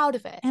 You're Yeah. proud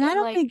of it. And I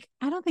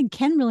don't think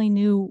Ken really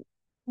knew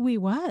who he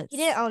was. He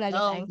didn't own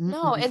anything.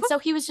 No, and so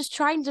he was just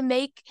trying to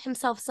make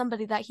himself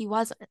somebody that he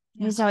wasn't.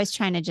 He was always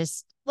trying to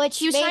just Which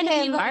He was made trying to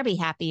be him. Barbie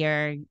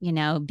happier,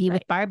 be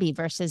with Barbie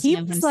versus He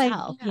him was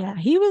himself. like,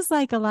 he was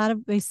like a lot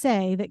of, they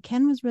say that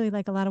Ken was really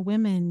like a lot of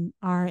women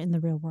are in the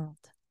real world.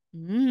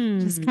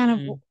 Just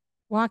kind of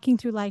walking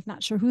through life,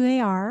 not sure who they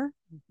are,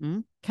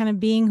 Mhm. kind of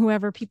being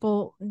whoever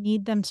people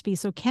need them to be.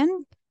 So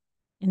Ken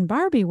in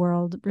Barbie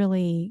world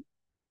really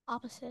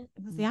Opposite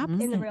was the Mhm.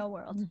 opposite. in the real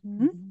world.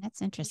 Mhm.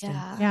 That's interesting.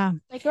 Yeah. Yeah.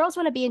 Like girls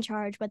want to be in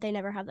charge, but they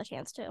never have the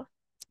chance to.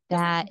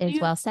 That is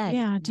well said.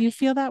 Yeah. Do you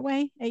feel that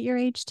way at your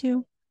age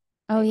too?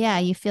 Oh yeah,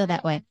 you feel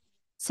that way.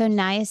 So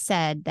Naya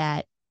said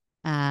that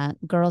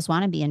girls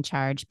want to be in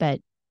charge,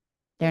 but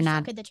they're They just don't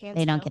not. get the chance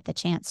They don't to. get the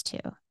chance to.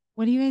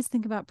 What do you guys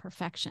think about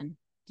perfection?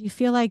 Do you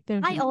feel like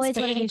there's I an always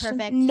want to be expectation?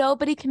 perfect.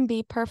 Nobody can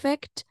be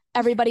perfect.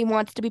 Everybody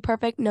wants to be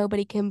perfect.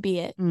 Nobody can be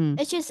it. Mm.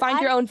 It's just Find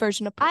I, your own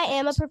version of I perfect.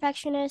 am a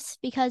perfectionist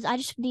because I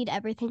just need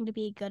everything to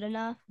be good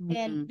enough,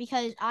 and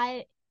because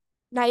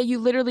Now you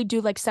literally do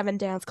like 7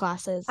 dance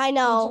classes. I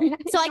know,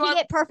 so I You can are-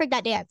 get perfect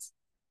at dance.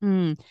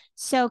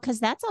 So, because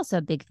that's also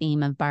a big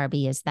theme of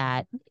Barbie is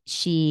that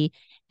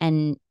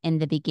and in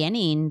the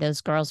beginning, those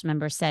girls,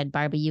 remember, said,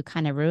 Barbie, you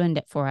kind of ruined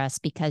it for us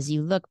because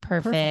you look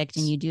perfect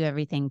and you do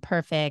everything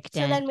perfect. So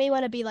and then we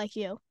want to be like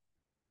you.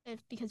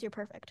 It's because you're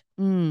perfect.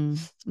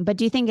 But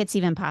do you think it's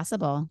even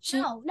possible?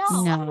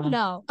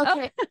 No.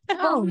 Okay.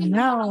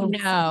 No.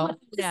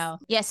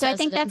 Yeah, so I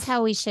think that's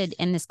how we should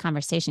end this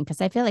conversation, because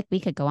I feel like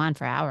we could go on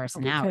for hours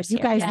and hours. You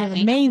guys are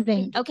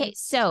amazing. Okay,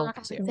 so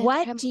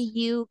what do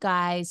you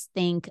guys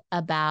think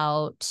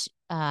about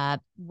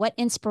what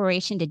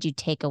inspiration did you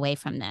take away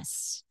from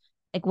this?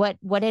 Like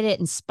what did it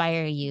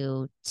inspire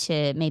you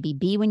to maybe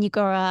be when you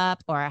grow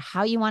up, or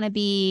how you want to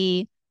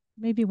be?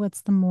 Maybe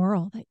what's the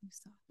moral that you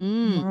saw?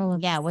 Moral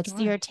of the what's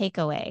story. your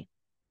takeaway?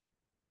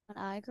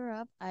 When I grew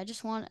up, I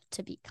just want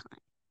to be kind.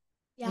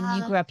 When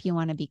you grew up, you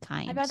want to be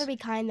kind. I'd rather be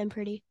kind than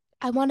pretty.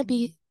 I want to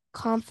be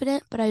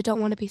confident, but I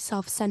don't want to be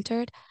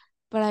self-centered.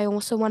 But I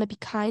also want to be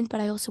kind, but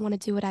I also want to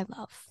do what I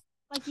love.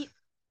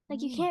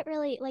 You can't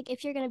really,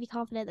 if you're going to be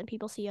confident, then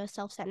people see you as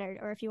self-centered.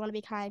 Or if you want to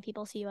be kind,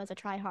 people see you as a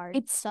try-hard.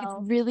 It's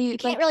really, you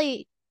can't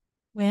really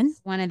win.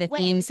 One of the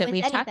themes that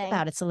we've talked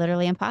about. It's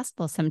literally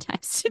impossible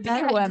sometimes to be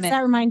a woman. Does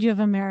that remind you of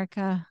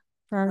America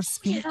for our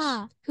speech?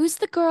 Yeah. Who's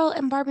the girl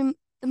in Barbie,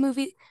 the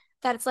movie,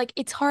 that it's like,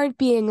 it's hard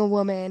being a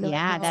woman?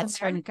 Yeah, that's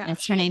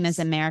her name is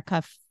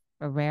America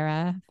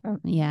Ferrera.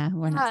 Yeah,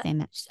 we're not saying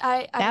that.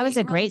 That was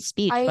a great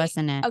speech,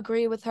 wasn't it? I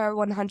agree with her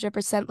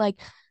 100%.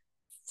 Like,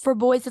 for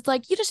boys, it's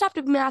like, you just have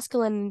to be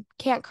masculine and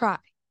can't cry.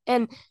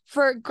 And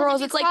for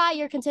girls, it's like,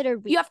 you're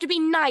considered weak. You have to be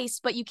nice,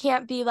 but you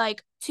can't be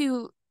like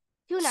too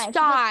nice,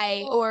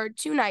 shy or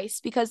too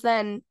nice, because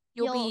then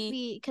you'll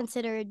be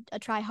considered a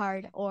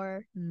try-hard,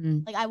 or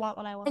I want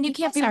what I want. And you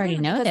can't be already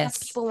know this.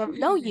 People won't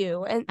know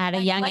you and at a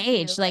young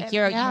age. Like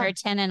you're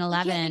 10 and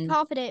 11. You can't be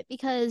confident,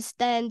 because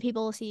then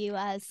people will see you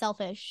as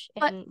selfish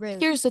and rude.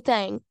 Here's the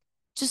thing.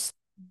 Just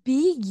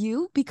be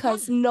you,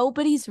 because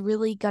nobody's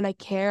really gonna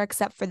care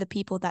except for the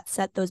people that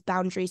set those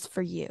boundaries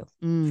for you.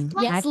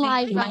 That's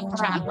life. Mic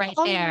drop right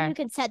there. You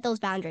can set those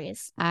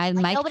boundaries.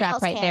 Mic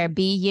drop right there.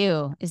 Be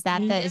you. Is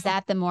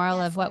that the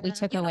moral of what we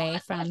took away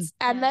from?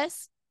 And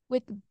this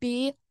with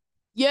be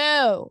you.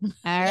 All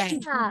right.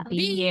 Yeah. Be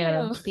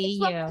you. Be you.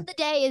 Word of the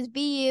day is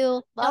be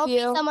you. Love Don't you.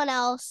 be someone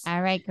else.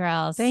 All right,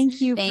 girls. Thank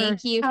you for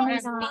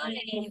coming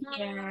being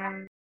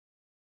here.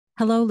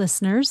 Hello,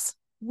 listeners.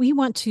 We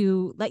want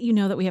to let you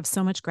know that we have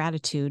so much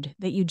gratitude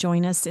that you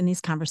join us in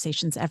these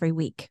conversations every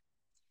week.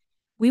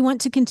 We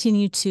want to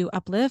continue to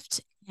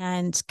uplift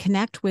and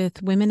connect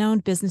with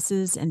women-owned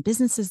businesses and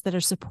businesses that are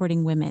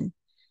supporting women.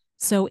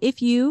 So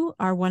if you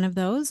are one of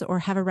those or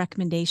have a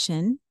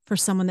recommendation for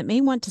someone that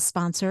may want to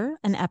sponsor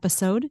an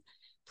episode,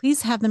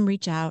 please have them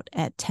reach out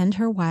at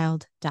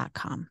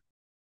tendherwild.com.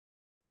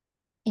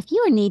 If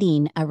you are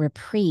needing a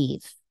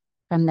reprieve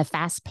from the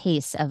fast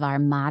pace of our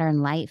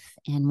modern life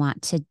and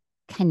want to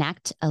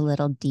connect a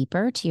little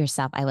deeper to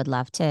yourself, I would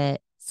love to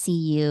see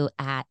you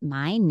at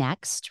my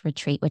next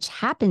retreat, which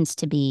happens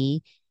to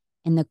be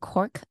in the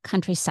Cork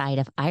countryside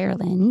of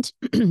Ireland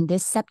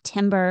this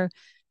September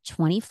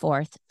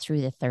 24th through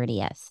the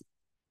 30th.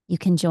 You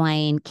can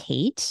join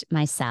Kate,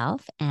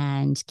 myself,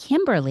 and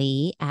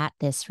Kimberly at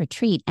this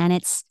retreat. And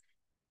it's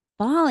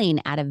falling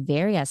at a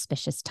very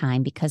auspicious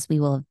time because we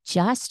will have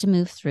just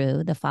moved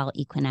through the fall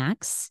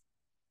equinox.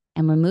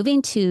 And we're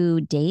moving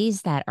to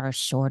days that are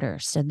shorter.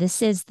 So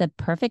this is the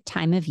perfect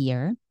time of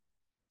year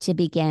to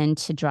begin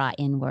to draw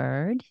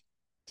inward,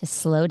 to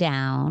slow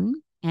down,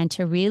 and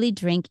to really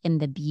drink in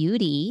the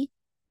beauty,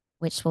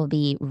 which will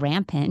be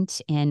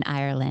rampant in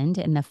Ireland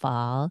in the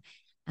fall,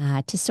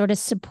 to sort of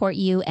support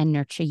you and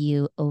nurture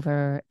you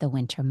over the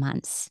winter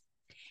months.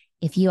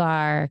 If you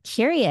are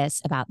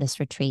curious about this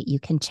retreat, you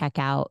can check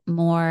out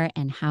more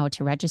and how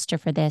to register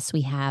for this.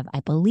 We have,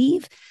 I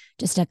believe,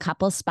 just a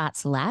couple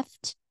spots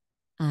left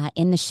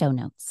in the show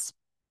notes.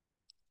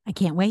 I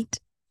can't wait.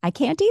 I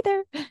can't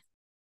either.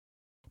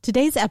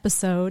 Today's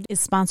episode is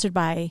sponsored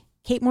by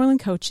Kate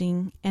Moreland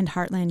Coaching and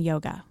Heartland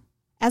Yoga.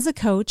 As a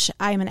coach,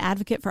 I am an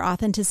advocate for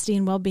authenticity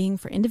and well-being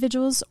for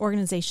individuals,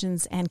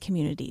 organizations, and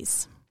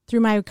communities.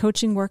 Through my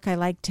coaching work, I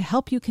like to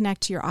help you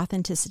connect to your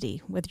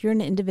authenticity. Whether you're an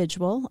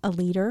individual, a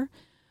leader,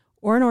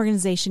 or an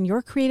organization,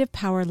 your creative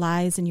power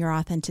lies in your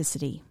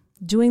authenticity.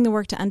 Doing the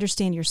work to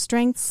understand your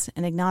strengths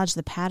and acknowledge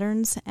the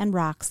patterns and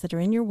rocks that are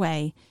in your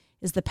way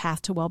is the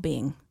path to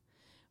well-being.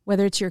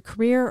 Whether it's your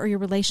career or your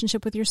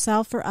relationship with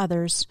yourself or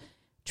others,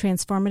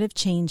 transformative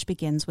change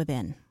begins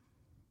within.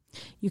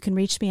 You can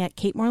reach me at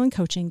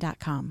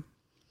katemorelandcoaching.com.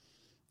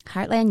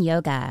 Heartland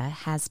Yoga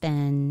has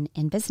been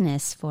in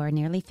business for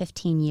nearly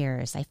 15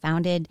 years. I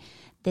founded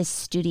this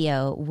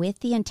studio with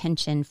the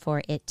intention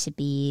for it to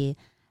be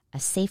a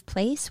safe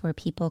place where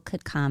people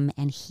could come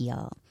and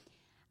heal.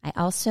 I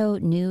also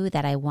knew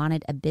that I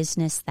wanted a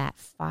business that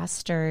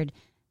fostered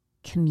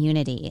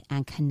community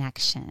and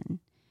connection.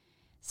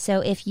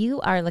 So if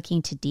you are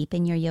looking to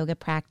deepen your yoga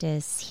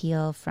practice,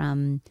 heal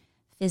from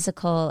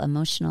physical,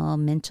 emotional,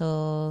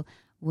 mental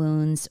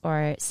wounds,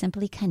 or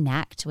simply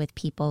connect with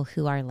people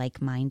who are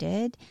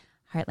like-minded,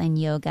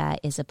 Heartland Yoga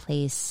is a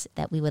place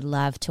that we would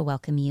love to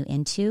welcome you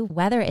into,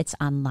 whether it's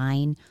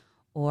online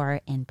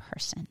or in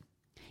person.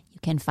 You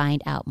can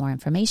find out more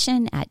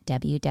information at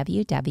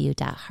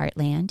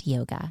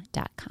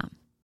www.heartlandyoga.com.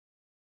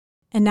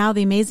 And now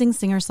the amazing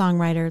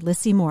singer-songwriter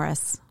Lissy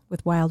Morris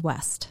with Wild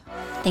West.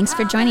 Thanks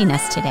for joining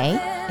us today.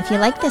 If you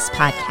like this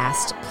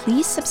podcast,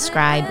 please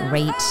subscribe,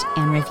 rate,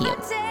 and review.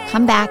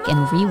 Come back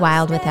and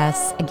rewild with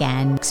us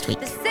again next week.